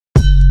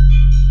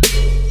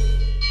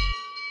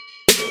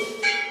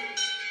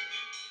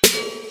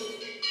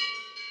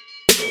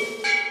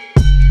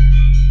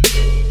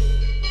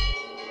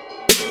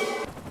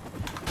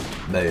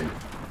Boom.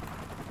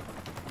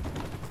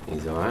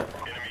 He's alright.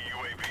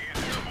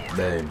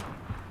 Boom.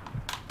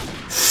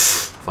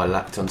 If I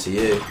lapped onto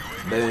you.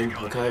 Boom.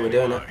 Okay, we're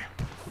doing it.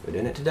 We're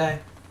doing it today.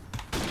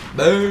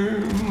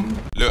 Boom.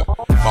 Look,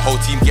 my whole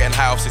team getting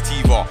high off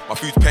sativa. My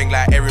food's paying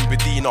like Erin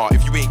Bedina.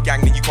 If you ain't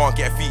gang, then you can't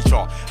get a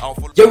feature.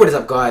 Yo, what is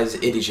up, guys?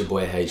 It is your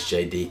boy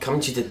HJD coming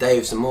to you today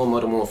with some more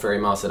Modern Warfare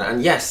Remastered.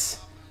 And yes,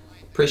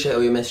 appreciate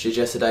all your messages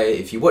yesterday.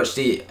 If you watched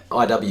the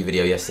IW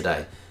video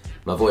yesterday,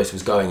 my voice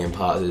was going in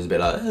parts. It was a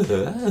bit like,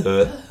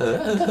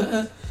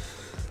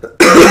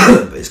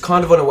 but it's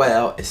kind of on a way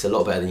out. It's a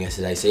lot better than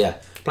yesterday. So yeah,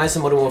 playing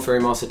some Modern Warfare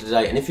Remastered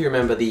today. And if you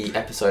remember the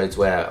episodes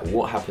where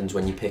what happens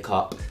when you pick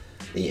up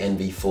the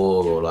NV4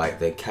 or like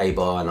the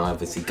K-bar and I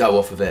obviously go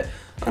off of it,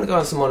 I'm going to go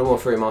on some Modern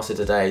Warfare Remastered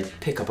today,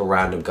 pick up a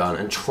random gun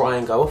and try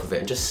and go off of it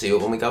and just see what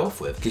one we go off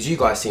with. Because you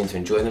guys seem to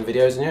enjoy them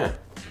videos, and yeah,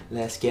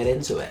 let's get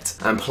into it.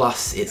 And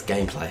plus, it's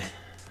gameplay.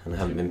 And I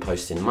haven't been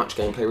posting much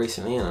gameplay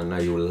recently, and I know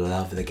you'll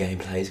love the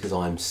gameplays because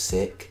I'm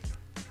sick.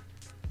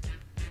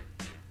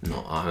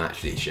 No, I'm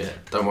actually shit.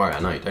 Don't worry, I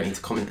know, you don't need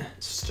to comment,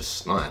 it's just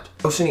sniped.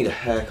 I also need a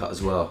haircut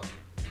as well.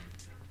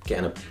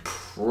 Getting a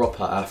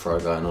proper afro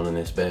going on in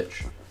this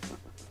bitch.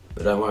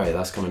 But don't worry,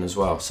 that's coming as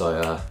well,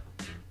 so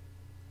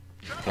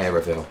hair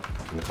reveal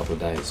in a couple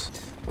of days.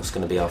 What's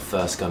going to be our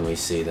first gun we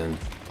see then?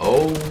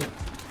 Oh,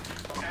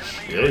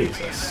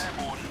 Jesus.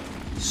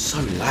 So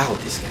loud,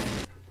 this game.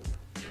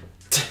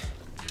 Do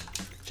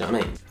you know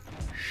what I mean?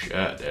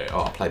 Shit, dude.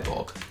 Oh, I'll play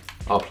Bog.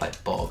 I'll play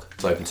Bog.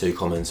 Let's open 2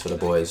 comments for the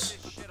boys.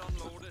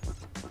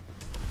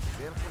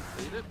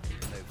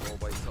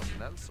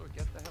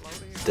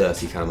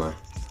 Dirty camo.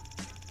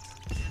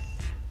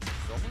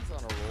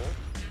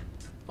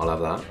 I'll have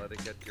that.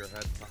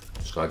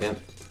 Let's go again.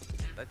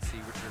 Let's see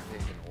what you're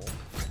taking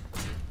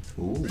home.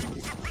 Ooh.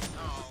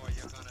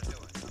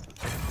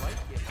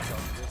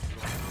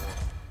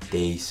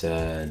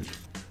 Decent.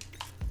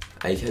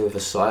 AK with a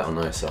sight or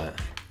no sight?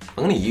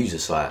 I'm gonna use a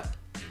sight.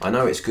 I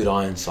know it's good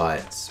iron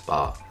sights,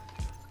 but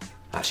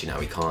actually no,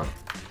 we can't.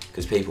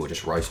 Because people will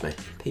just roast me.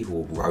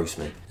 People will roast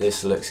me.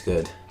 This looks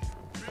good.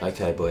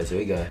 Okay, boys, here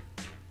we go.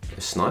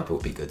 A sniper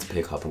would be good to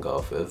pick up and go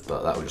off with,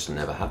 but that will just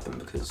never happen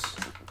because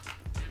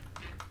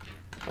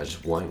I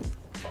just won't.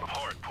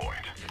 Hard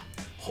point.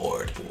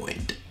 Hard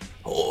point.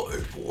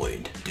 Hard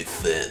point.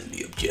 Defend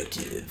the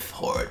objective.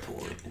 Hard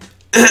point.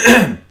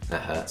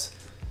 That hurts.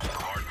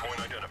 Hard point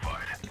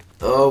identified.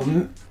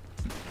 Oh,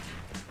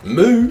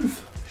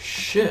 move.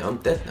 Shit, I'm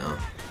dead now.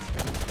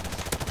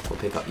 We'll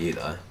pick up you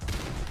though.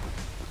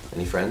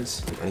 Any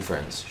friends? Any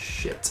friends?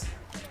 Shit.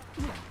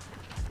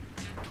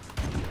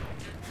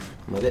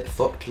 I'm a bit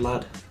fucked,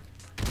 lad.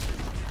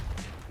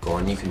 Go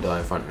on, you can die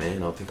in front of me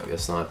and I'll pick up your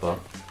sniper.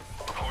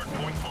 Hard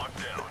point locked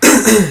down.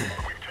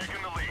 We've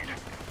taken the lead.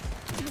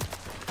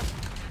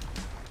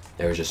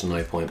 There is just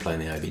no point playing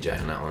the OBJ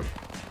on that one.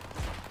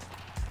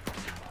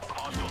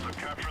 Hostiles have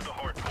captured the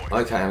hard point.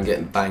 Okay, I'm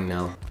getting banged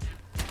now.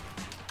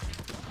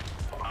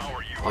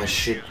 I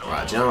should...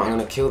 Right, do you know what? I'm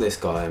gonna kill this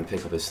guy and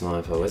pick up his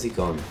sniper. Where's he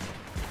gone?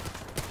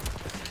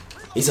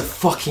 He's a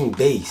fucking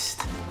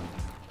beast.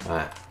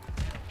 Right.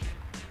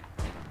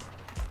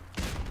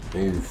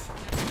 Move.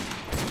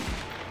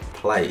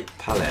 Plate.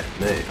 Pallet.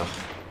 Move. Oh.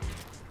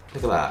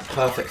 Look at that.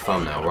 Perfect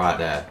thumbnail right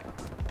there.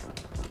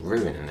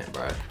 Ruining it,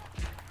 bro.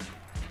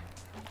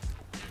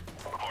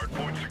 Hard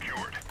point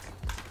secured.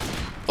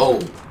 Oh!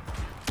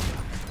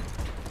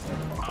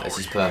 This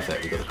is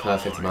perfect. We've got the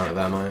perfect amount of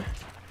ammo.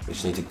 We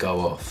just need to go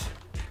off.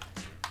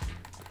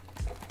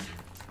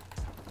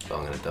 But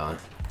I'm gonna die.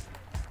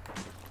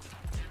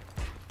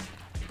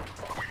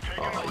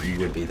 Oh, you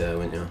would be there,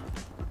 wouldn't you?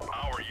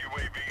 Our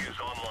UAV is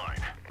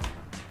online.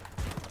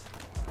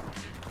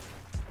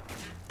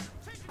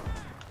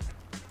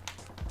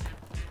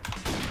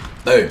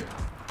 Boom!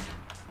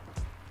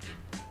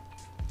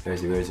 Where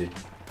is he? Where is he?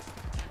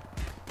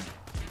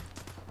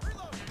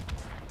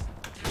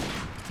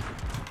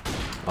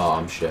 Oh,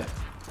 I'm shit.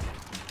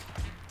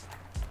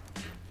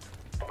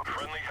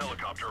 Friendly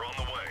helicopter on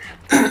the way.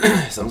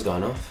 Something's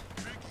going off.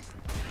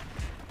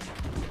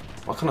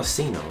 Why can't I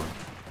see no one?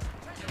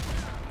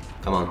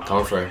 Come on, come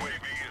on through. UAV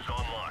is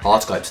online.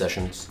 Hardscope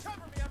sessions.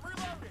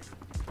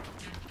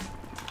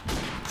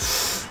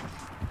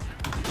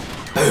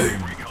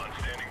 Boom! Recon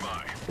standing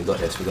by. We got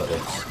this, we got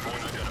this. Hard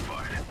point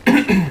identified.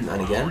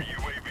 And again.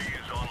 UAV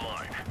is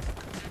online.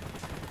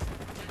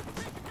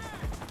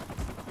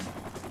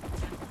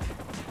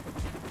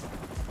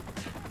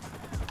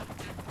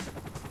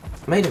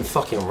 Made him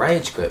fucking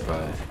rage quit,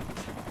 bro.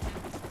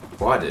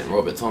 Well, I didn't,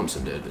 Robert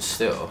Thompson did, but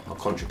still, I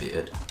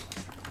contributed.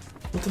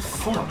 What the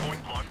fuck?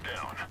 Point locked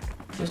down.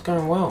 What's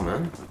going well,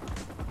 man?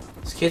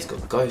 This kid's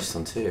got ghosts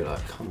on too,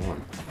 like, come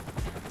on.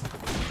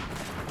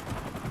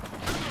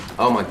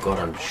 Oh my god,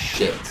 I'm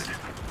shit.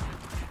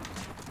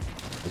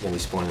 He's gonna be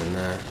spawning in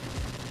there.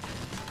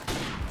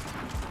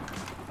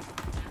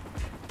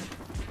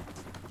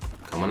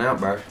 Come on out,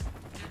 bro.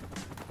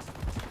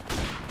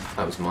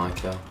 That was my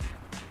kill.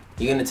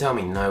 You're gonna tell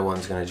me no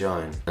one's gonna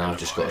join? Now I've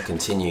just got to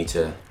continue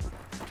to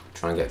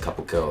try and get a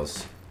couple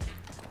kills.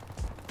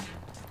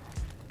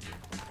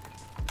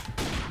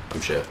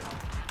 some shit.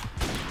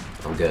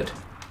 I'm good.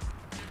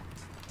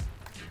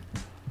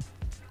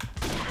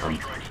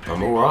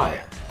 I'm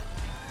alright.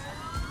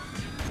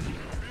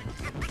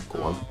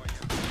 Go on.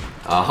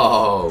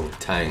 Oh,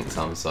 tanks,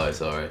 I'm so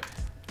sorry.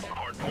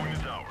 Hardpoint is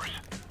ours.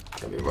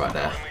 Gonna be right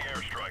there. Friendly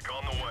airstrike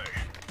on the way.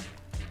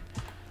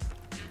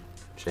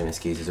 Shane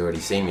Skis has already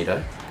seen me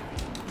though.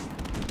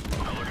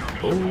 Helicopter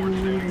Oh, support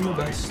standing my by.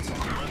 best.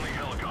 Friendly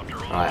helicopter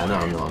on Alright, I the know,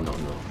 way. I'm not.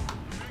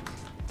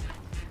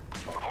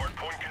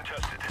 Hardpoint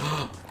contested.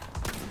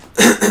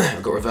 I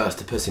got reversed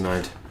to pussy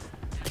mode.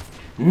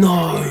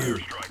 No!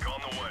 Airstrike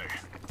on the way.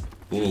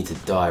 You need to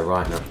die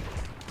right now.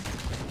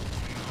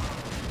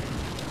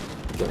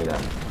 Get me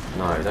that.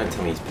 No, don't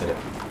tell me he's put it.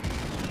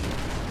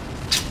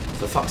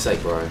 For fuck's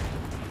sake, bro.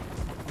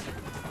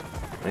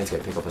 I need to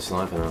go pick up a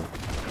sniper now.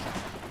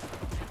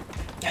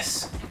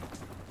 Yes!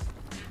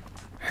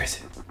 Where is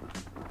it?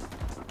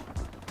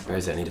 Where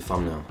is it? I need a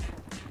thumbnail.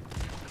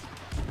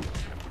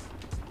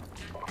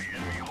 The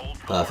enemy holds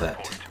the Perfect.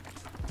 hardpoint.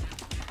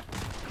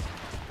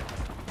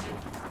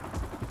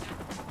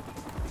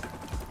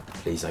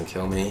 Please don't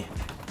kill me.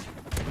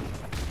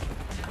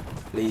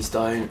 Please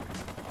don't.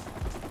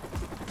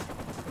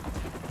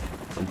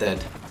 I'm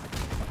dead.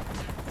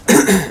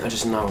 I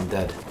just know I'm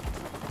dead.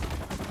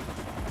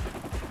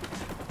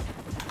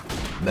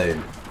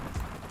 Boom.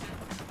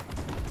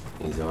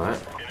 He's alright.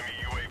 Enemy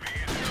UAV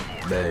is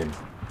airborne. Boom.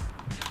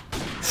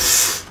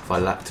 If I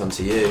lacked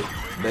onto you.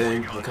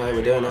 Boom. Okay,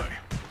 we're doing it.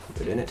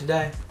 We're doing it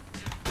today.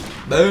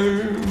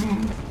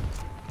 Boom.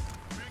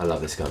 I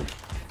love this gun.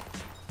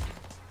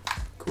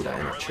 Cool that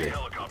in actually.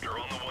 Friendly helicopter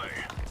on the way.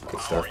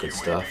 Good stuff, good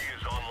stuff. UAV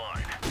is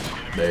online.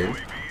 Boom. Enemy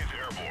UAV is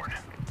airborne.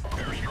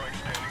 Airstrike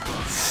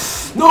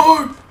standing by.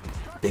 No!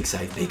 Big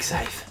save, big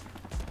save.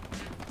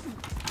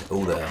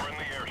 All there.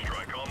 Friendly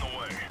airstrike on the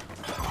way.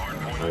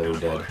 Hardpoint They're all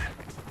dead.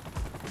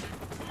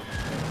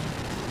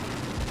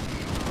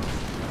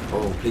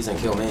 Oh, please don't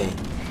kill me.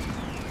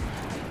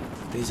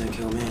 Please don't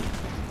kill me.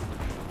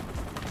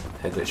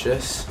 Head glitch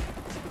this.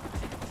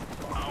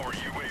 Our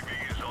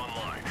UAV is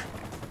online.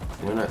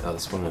 No, no,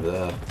 that's one over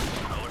there.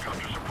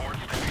 Helicopter support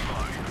standing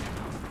by.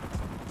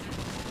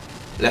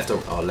 Left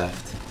or oh,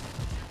 left.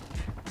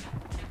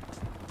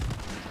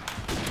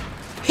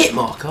 Hit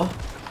marker?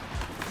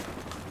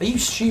 Are you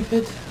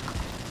stupid?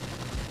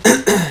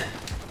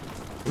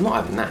 I'm not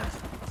having that.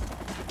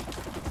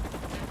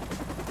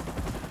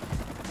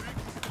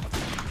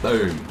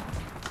 Boom.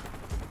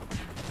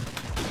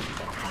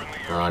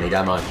 Oh, I need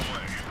ammo.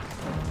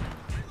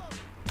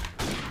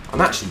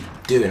 I'm actually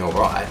doing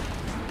alright.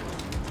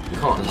 You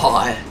can't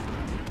lie.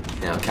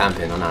 Yeah, I'm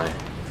camping, I know.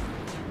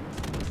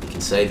 You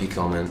can save your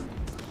comment.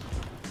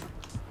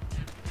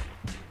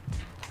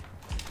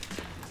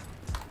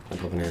 I'm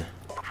popping here.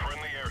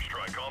 Friendly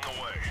airstrike on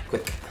the way.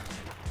 Quick.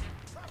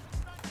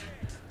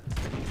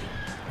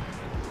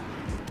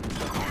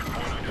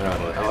 Where are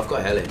they? Oh, I've got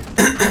a heli.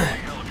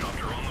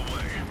 Helicopter on the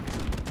way.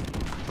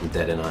 I'm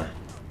dead, ain't I?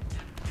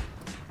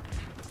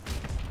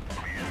 The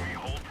enemy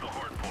holds the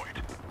hardpoint.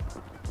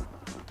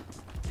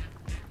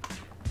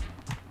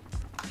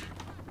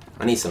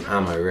 I need some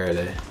ammo,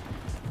 really.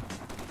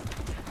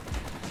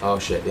 Oh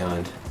shit,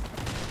 behind.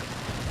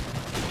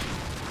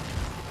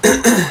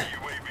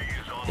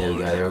 UAV is on. Here we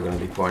go, they're all going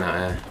to be pouring out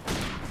here.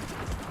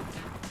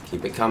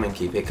 Keep it coming,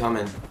 keep it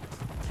coming.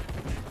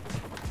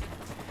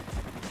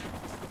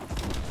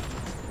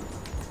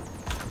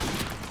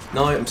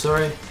 No, I'm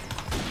sorry.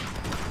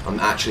 I'm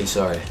actually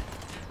sorry.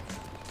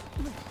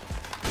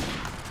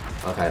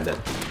 Okay, I'm dead.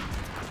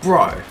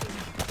 Bro!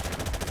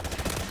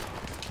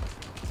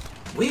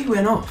 We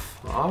went off.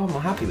 Oh,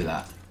 I'm happy with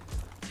that.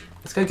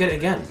 Let's go get it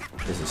again.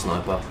 There's a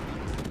sniper.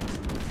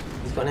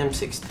 He's got an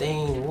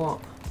M16, what?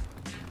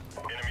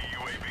 Enemy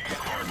UAV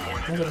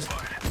hardpoint Look at this.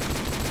 identified.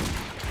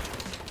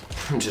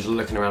 I'm just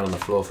looking around on the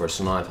floor for a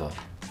sniper.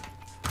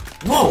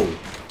 Whoa!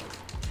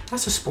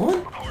 That's a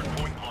spawn?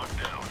 Hardpoint locked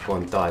down. Go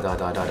on, die, die,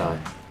 die, die, die.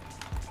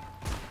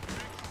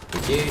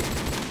 Thank you.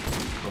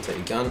 I'll take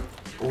your gun.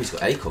 Oh, he's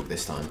got ACOG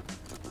this time.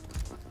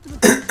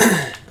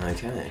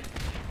 Okay.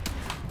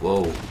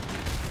 Whoa.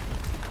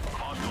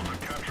 Hostiles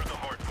have captured the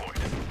hardpoint.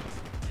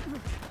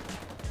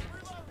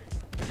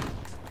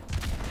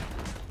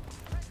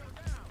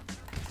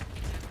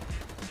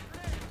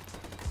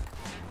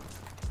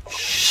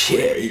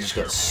 Shit, he just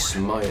got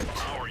smoked.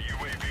 Our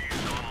UAV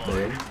is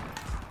online. Boom.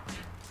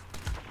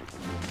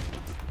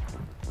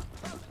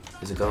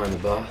 There's a guy on the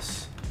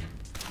bus.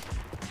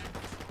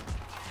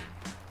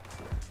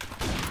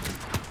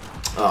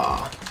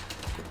 Ah.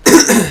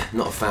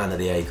 Not a fan of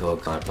the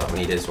ACOG kind, but we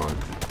need this one.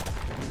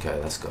 Okay,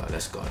 let's go,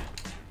 let's go.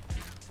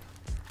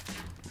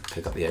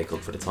 Pick up the ACOG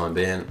for the time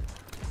being.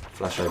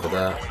 Flash over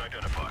there. Hardpoint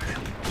identified.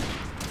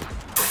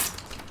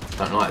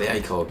 Don't like the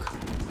ACOG.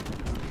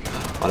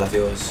 I love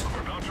yours.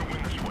 We're about to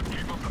win this one.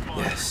 Keep up the fight.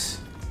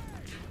 Yes.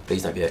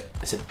 Please don't be it.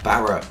 I said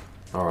Barrett.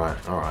 Alright,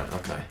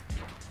 okay.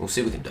 We'll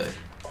see what we can do.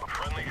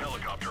 Friendly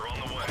helicopter on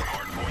the way.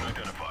 Hardpoint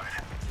identified.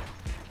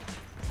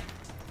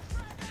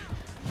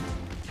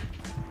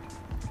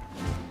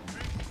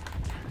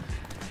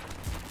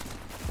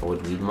 I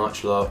would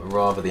Much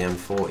rather the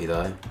M40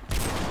 though.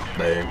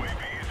 Boom.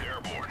 UAV is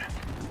airborne.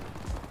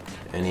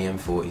 Any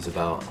M40's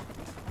about.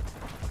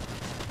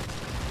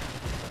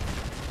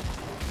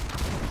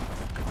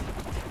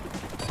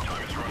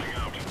 Time is running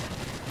out.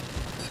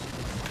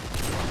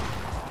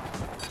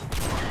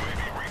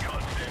 UAV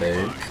recon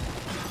standing Boom.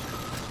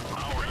 by.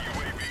 Our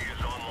UAV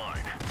is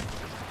online.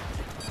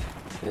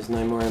 There's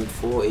no more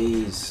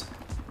M40s.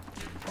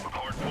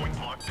 Hard point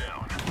locked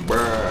down.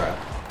 Bruh.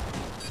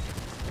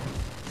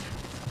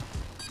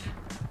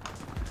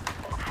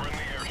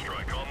 Friendly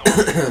airstrike on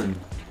the way.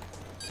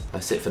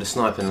 That's it for the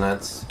sniping,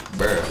 lads.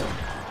 Bruh.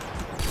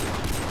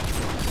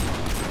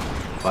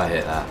 If I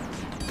hit that.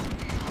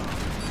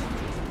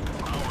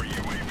 Our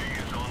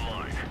UAV is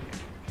online.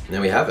 And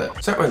there we have it.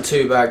 So that wasn't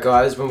too bad,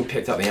 guys. When we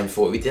picked up the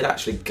M40, we did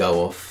actually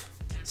go off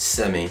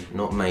semi,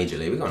 not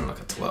majorly. We got on like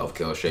a 12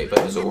 kill streak, but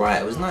it was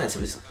alright. It was nice.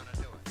 It was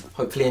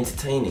hopefully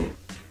entertaining.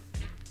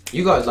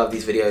 You guys love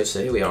these videos,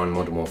 so here we are on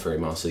Modern Warfare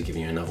Remastered,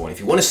 giving you another one. If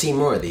you want to see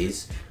more of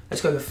these, let's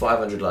go for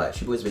 500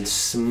 likes. You boys have been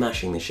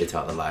smashing the shit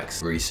out of the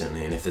likes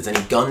recently, and if there's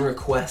any gun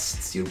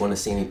requests you'd want to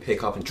see me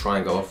pick up and try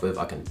and go off with,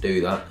 I can do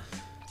that.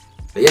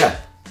 But yeah,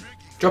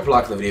 drop a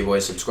like on the video,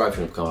 boys, subscribe if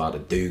you want to become part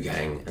of the Do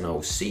Gang, and I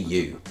will see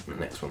you in the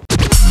next one.